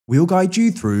We'll guide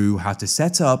you through how to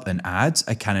set up and add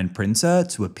a Canon printer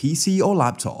to a PC or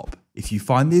laptop. If you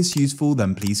find this useful,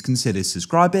 then please consider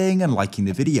subscribing and liking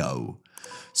the video.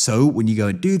 So when you go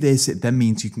and do this, it then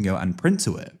means you can go and print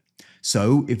to it.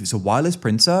 So if it's a wireless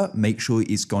printer, make sure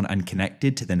it's gone and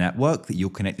connected to the network that you're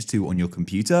connected to on your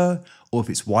computer, or if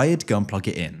it's wired, go and plug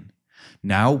it in.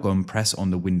 Now go and press on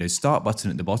the Windows Start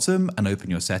button at the bottom and open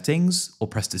your settings, or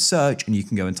press to search and you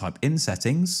can go and type in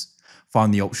settings.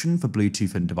 Find the option for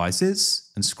Bluetooth and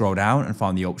devices, and scroll down and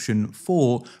find the option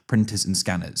for printers and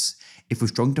scanners. If we're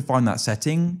struggling to find that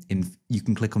setting, you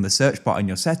can click on the search bar in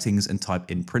your settings and type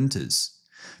in printers.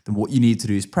 Then what you need to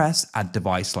do is press add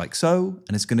device like so,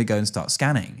 and it's going to go and start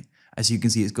scanning. As you can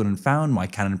see, it's gone and found my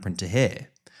Canon printer here.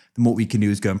 Then what we can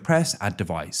do is go and press add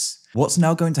device. What's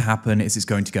now going to happen is it's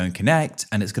going to go and connect,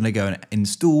 and it's going to go and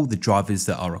install the drivers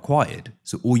that are required.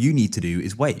 So all you need to do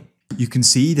is wait. You can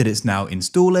see that it's now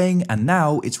installing and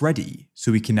now it's ready.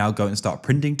 So we can now go and start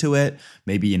printing to it,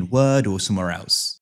 maybe in Word or somewhere else.